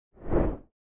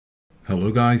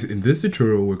Hello guys, in this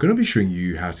tutorial we're going to be showing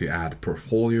you how to add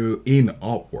portfolio in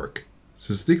Upwork.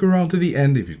 So stick around to the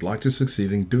end if you'd like to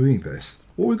succeed in doing this.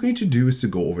 What we're going to do is to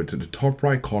go over to the top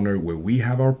right corner where we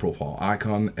have our profile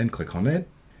icon and click on it.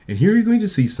 And here you're going to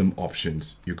see some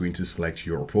options. You're going to select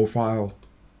your profile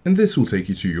and this will take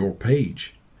you to your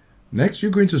page. Next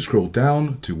you're going to scroll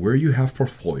down to where you have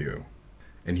portfolio.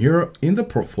 And here in the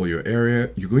portfolio area,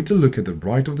 you're going to look at the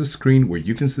right of the screen where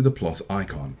you can see the plus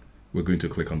icon. We're going to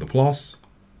click on the plus,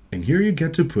 and here you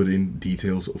get to put in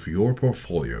details of your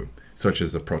portfolio, such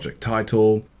as the project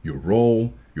title, your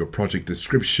role, your project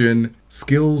description,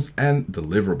 skills, and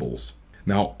deliverables.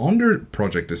 Now, under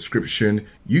project description,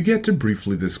 you get to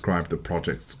briefly describe the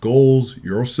project's goals,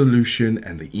 your solution,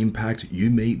 and the impact you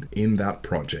made in that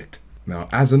project. Now,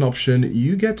 as an option,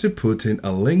 you get to put in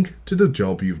a link to the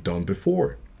job you've done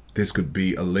before. This could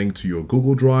be a link to your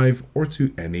Google Drive or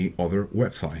to any other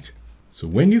website. So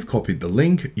when you've copied the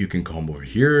link, you can come over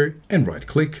here and right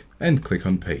click and click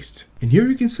on paste. And here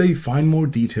you can say find more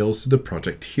details to the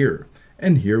project here.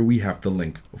 And here we have the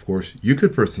link. Of course, you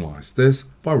could personalize this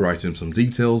by writing some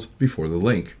details before the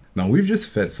link. Now we've just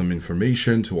fed some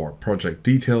information to our project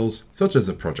details, such as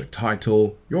the project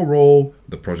title, your role,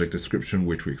 the project description,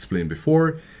 which we explained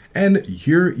before. And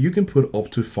here you can put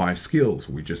up to 5 skills.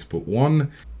 We just put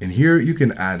 1. And here you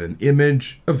can add an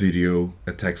image, a video,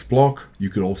 a text block. You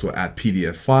could also add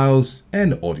PDF files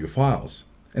and audio files.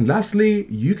 And lastly,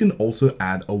 you can also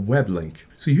add a web link.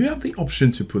 So you have the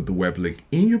option to put the web link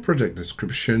in your project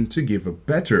description to give a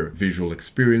better visual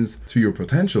experience to your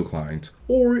potential client,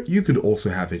 or you could also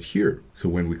have it here. So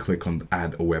when we click on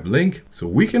add a web link, so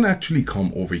we can actually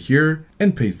come over here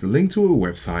and paste the link to a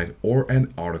website or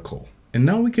an article. And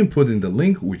now we can put in the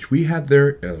link which we had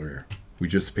there earlier. We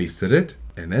just pasted it.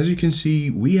 And as you can see,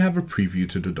 we have a preview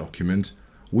to the document,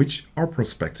 which our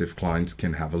prospective clients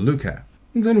can have a look at.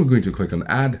 And then we're going to click on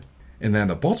add. And then at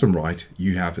the bottom right,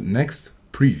 you have next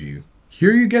preview.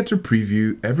 Here you get to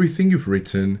preview everything you've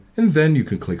written, and then you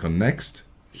can click on next.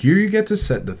 Here you get to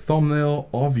set the thumbnail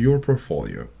of your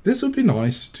portfolio. This would be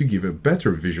nice to give a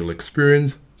better visual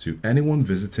experience to anyone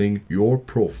visiting your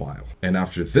profile. And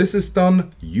after this is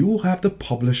done, you will have the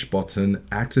publish button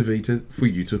activated for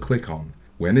you to click on.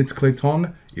 When it's clicked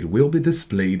on, it will be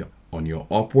displayed on your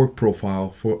Upwork profile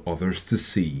for others to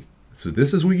see. So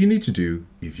this is what you need to do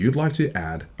if you'd like to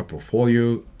add a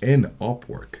portfolio in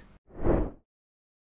Upwork.